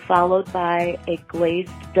 followed by a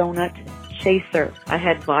glazed donut chaser. I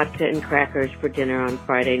had vodka and crackers for dinner on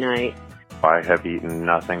Friday night. I have eaten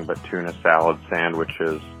nothing but tuna salad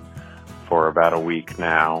sandwiches for about a week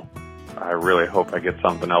now. I really hope I get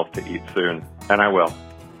something else to eat soon. And I will.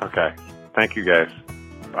 Okay. Thank you, guys.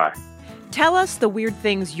 Bye. Tell us the weird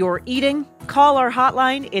things you're eating. Call our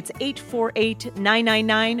hotline. It's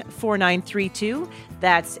 848-999-4932.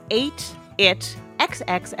 That's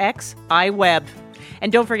 8-IT-XXX-IWEB.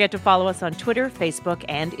 And don't forget to follow us on Twitter, Facebook,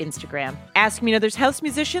 and Instagram. Ask Me Another's house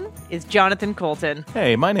musician is Jonathan Colton.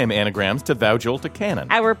 Hey, my name anagrams to Thou Jolt a Cannon.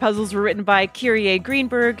 Our puzzles were written by Kyrie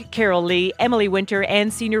Greenberg, Carol Lee, Emily Winter,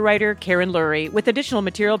 and senior writer Karen Lurie, with additional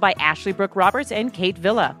material by Ashley Brooke Roberts and Kate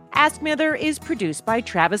Villa. Ask Me Another is produced by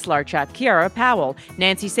Travis Larchuk, Kiara Powell,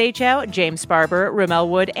 Nancy Sachow, James Barber, Ramel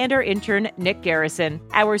Wood, and our intern, Nick Garrison.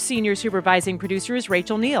 Our senior supervising producer is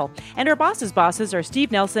Rachel Neal, and our bosses' bosses are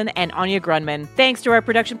Steve Nelson and Anya Grunman. Thanks to our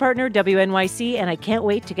production partner, WNYC, and I can't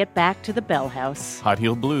wait to get back to the Bell House. Hot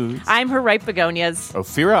Heel Blues. I'm her ripe begonias.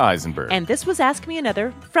 Ophira Eisenberg. And this was Ask Me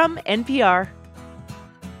Another from NPR.